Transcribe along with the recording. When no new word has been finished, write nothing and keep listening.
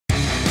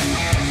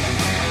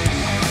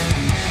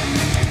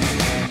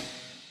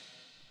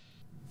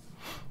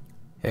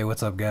Hey,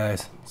 what's up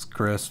guys? It's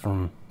Chris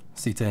from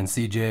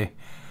C10CJ. I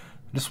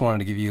just wanted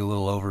to give you a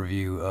little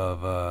overview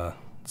of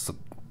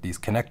these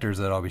connectors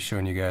that I'll be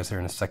showing you guys here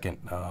in a second.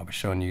 I'll be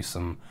showing you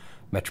some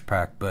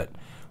MetriPack, but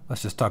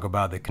let's just talk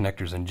about the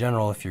connectors in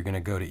general. If you're going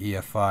to go to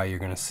EFI, you're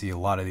going to see a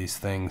lot of these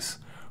things,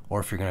 or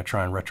if you're going to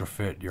try and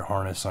retrofit your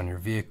harness on your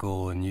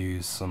vehicle and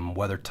use some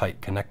weather-tight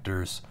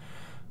connectors,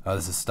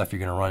 this is stuff you're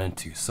going to run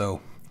into.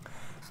 So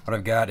what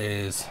I've got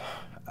is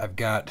I've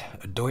got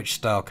a Deutsch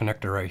style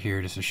connector right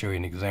here just to show you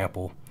an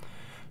example.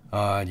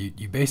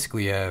 You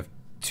basically have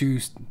two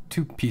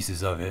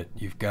pieces of it.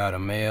 You've got a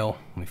male,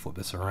 let me flip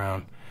this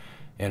around,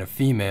 and a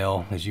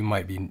female, as you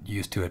might be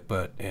used to it,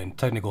 but in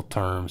technical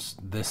terms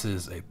this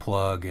is a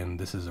plug and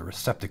this is a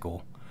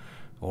receptacle,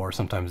 or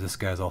sometimes this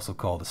guy's also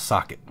called a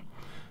socket.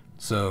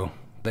 So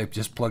they've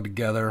just plugged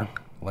together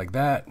like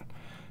that.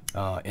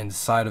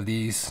 Inside of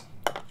these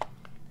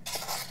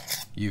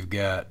you've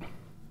got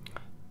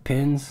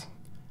pins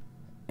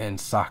and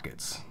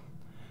sockets,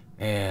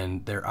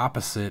 and they're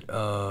opposite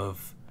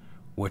of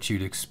what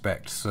you'd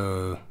expect.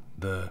 So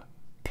the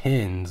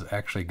pins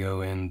actually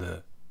go in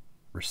the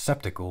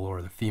receptacle,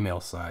 or the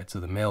female side, so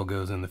the male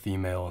goes in the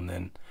female, and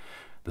then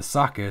the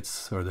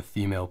sockets, or the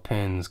female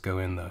pins, go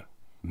in the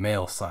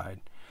male side.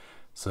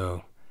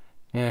 So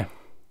yeah,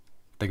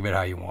 think of it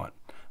how you want.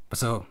 But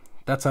so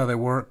that's how they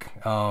work.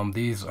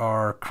 These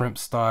are Crimp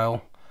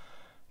Style.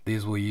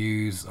 These will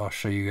use, I'll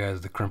show you guys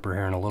the crimper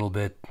here in a little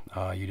bit.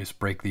 You just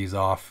break these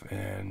off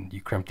and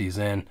you crimp these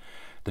in.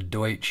 The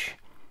Deutsch,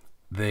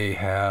 they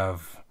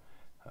have,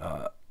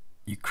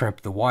 you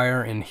crimp the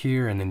wire in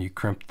here and then you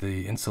crimp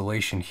the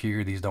insulation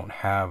here. These don't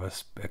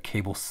have a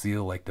cable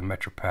seal like the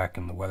MetriPack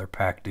and the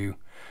WeatherPack do,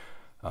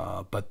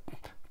 but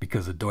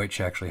because the Deutsch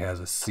actually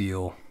has a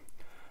seal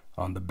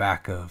on the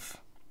back of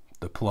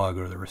the plug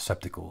or the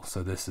receptacle,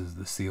 so this is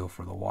the seal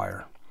for the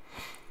wire.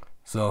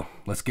 So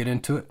let's get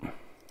into it.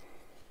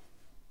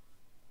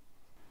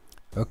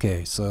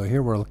 Okay, so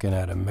here we're looking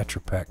at a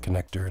MetriPack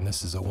connector, and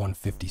this is a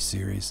 150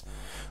 series.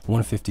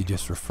 150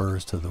 just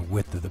refers to the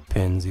width of the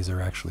pins. These are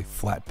actually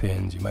flat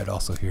pins. You might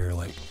also hear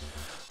like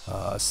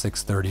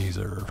 630s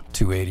or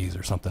 280s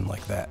or something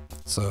like that.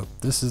 So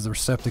this is the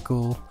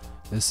receptacle,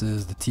 this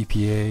is the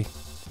TPA,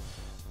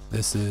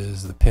 this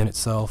is the pin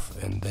itself,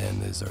 and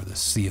then these are the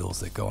seals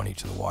that go on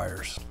each of the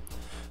wires.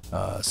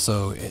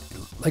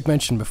 Like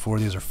mentioned before,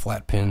 these are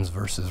flat pins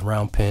versus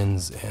round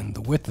pins, and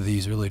the width of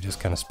these really just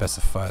kind of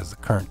specifies the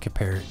current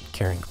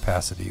carrying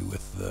capacity,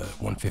 with the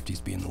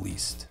 150s being the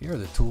least. Here are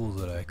the tools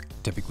that I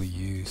typically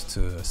use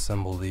to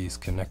assemble these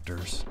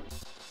connectors.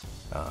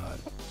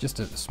 Just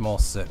a small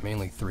set,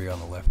 mainly 3 on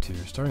the left here.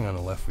 Starting on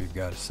the left, we've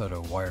got a set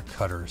of wire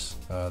cutters.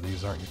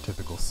 These aren't your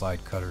typical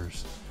side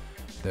cutters.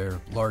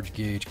 They're large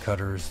gauge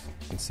cutters.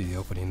 You can see the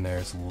opening there.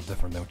 It's a little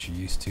different than what you're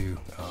used to. You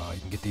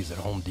can get these at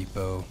Home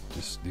Depot.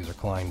 These are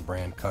Klein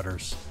brand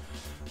cutters.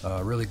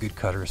 Really good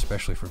cutter,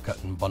 especially for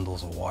cutting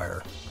bundles of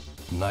wire.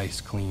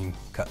 Nice, clean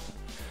cut.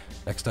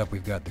 Next up,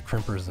 we've got the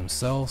crimpers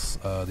themselves.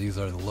 These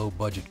are the low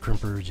budget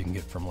crimpers you can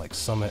get from like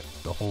Summit.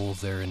 The holes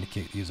there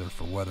indicate these are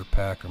for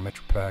WeatherPack or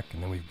MetriPack.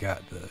 And then we've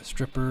got the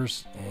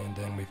strippers, and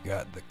then we've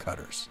got the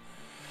cutters,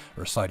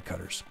 or side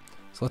cutters.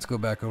 So let's go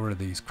back over to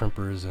these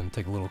crimpers and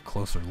take a little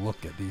closer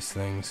look at these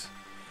things.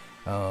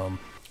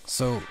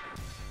 So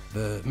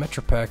the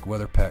MetriPack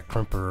WeatherPack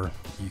crimper,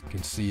 you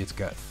can see it's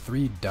got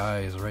 3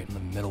 dies right in the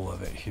middle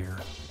of it here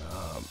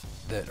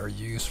that are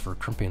used for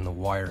crimping the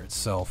wire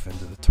itself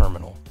into the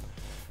terminal.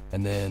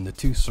 And then the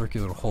 2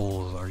 circular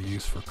holes are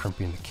used for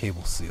crimping the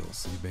cable seals.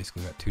 So you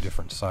basically got 2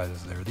 different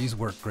sizes there. These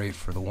work great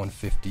for the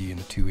 150 and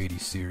the 280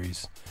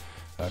 series.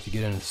 If you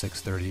get into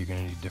 630, you're going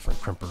to need a different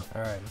crimper.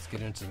 Alright, let's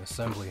get into an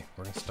assembly.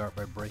 We're going to start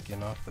by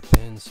breaking off the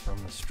pins from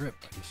the strip.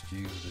 I just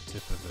use the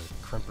tip of the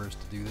crimpers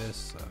to do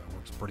this.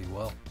 Works pretty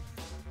well.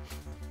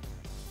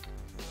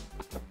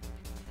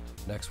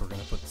 Next, we're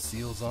going to put the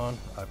seals on.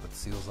 I put the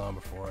seals on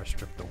before I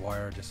strip the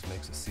wire. Just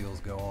makes the seals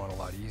go on a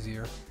lot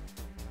easier.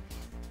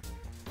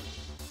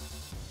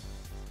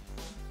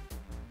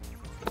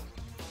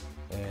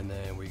 And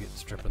then we get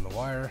stripping the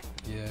wire.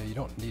 Yeah, you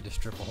don't need to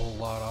strip a whole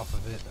lot off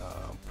of it.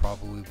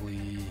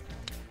 Probably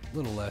a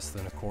little less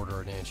than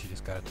 1/4 inch. You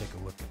just got to take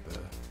a look at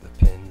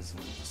the pins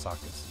and the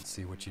sockets and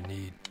see what you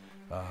need.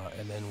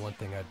 And then one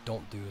thing I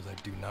don't do is I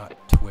do not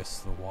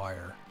twist the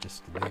wire.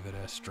 Just leave it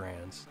as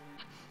strands.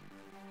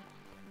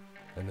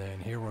 And then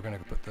here we're going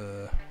to put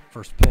the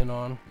first pin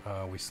on.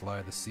 We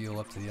slide the seal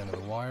up to the end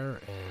of the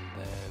wire, and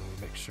then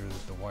we make sure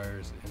that the wire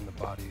is in the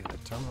body of the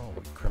terminal.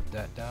 We crimp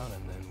that down,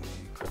 and then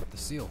we crimp the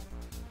seal.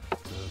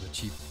 So the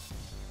cheap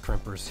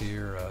crimpers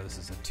here, this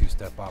is a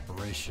 2-step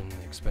operation.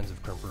 The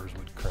expensive crimpers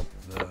would crimp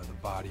the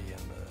body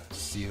and the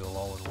seal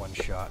all in one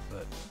shot,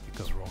 but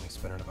because we're only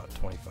spending about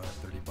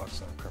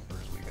 $25–30 on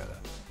crimpers, we gotta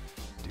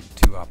do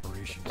 2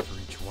 operations for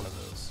each one of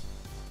those.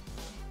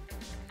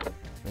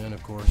 And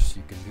of course,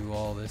 you can do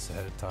all this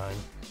ahead of time.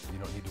 You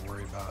don't need to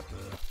worry about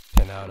the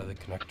pin out of the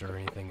connector or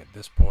anything at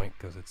this point,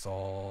 because it's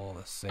all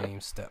the same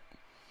step.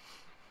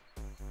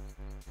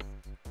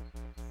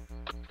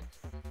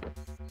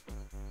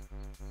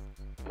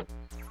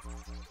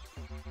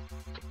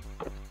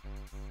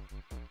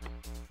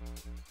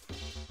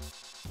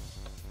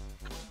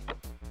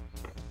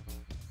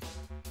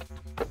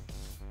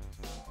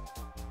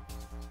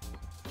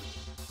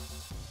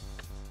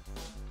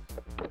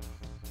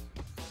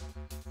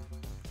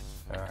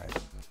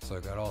 So I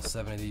got all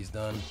 7 of these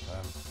done.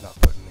 I'm not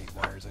putting 8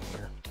 wires in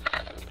here.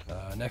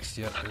 Next,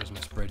 yep, there's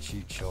my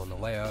spreadsheet showing the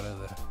layout of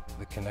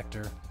the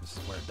connector. This is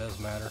where it does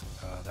matter.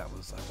 I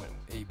went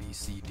A, B,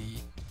 C,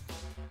 D.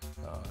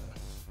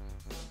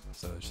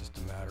 So it's just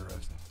a matter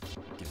of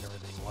getting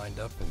everything lined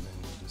up, and then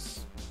you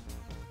just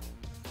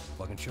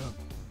plug and chug.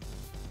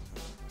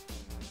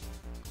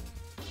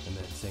 And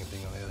then same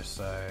thing on the other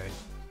side,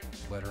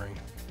 lettering.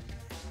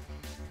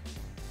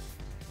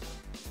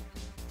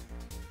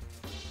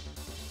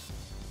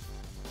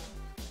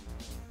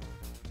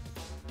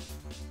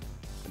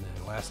 And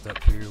then last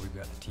up here, we've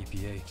got the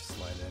TPA. Just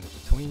slide that in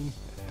between,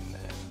 and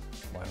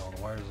then line all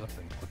the wires up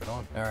and clip it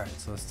on. Alright,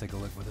 so let's take a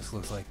look what this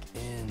looks like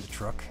in the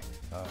truck.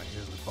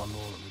 Here's the bundle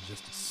that we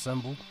just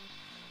assembled.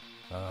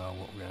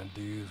 What we're going to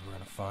do is we're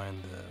going to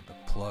find the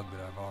plug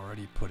that I've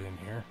already put in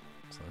here.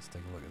 So let's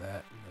take a look at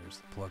that. There's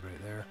the plug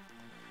right there.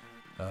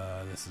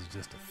 This is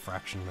just a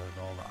fraction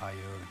of all the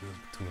I/O that goes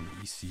between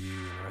the ECU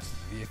and the rest of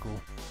the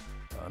vehicle.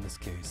 In this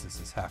case, this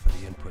is half of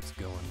the inputs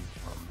going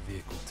from the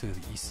vehicle to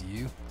the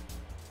ECU.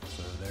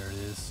 So there it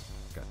is.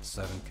 Got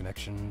 7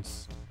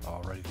 connections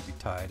all ready to be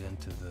tied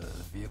into the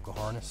vehicle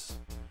harness.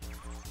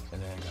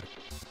 And then got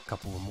a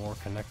couple of more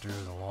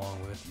connectors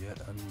along with yet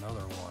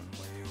another one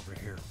way over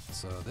here.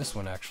 So this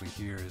one actually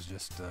here is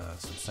just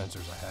some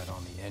sensors I had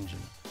on the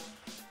engine.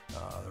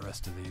 The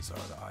rest of these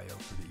are the I/O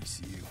for the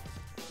ECU.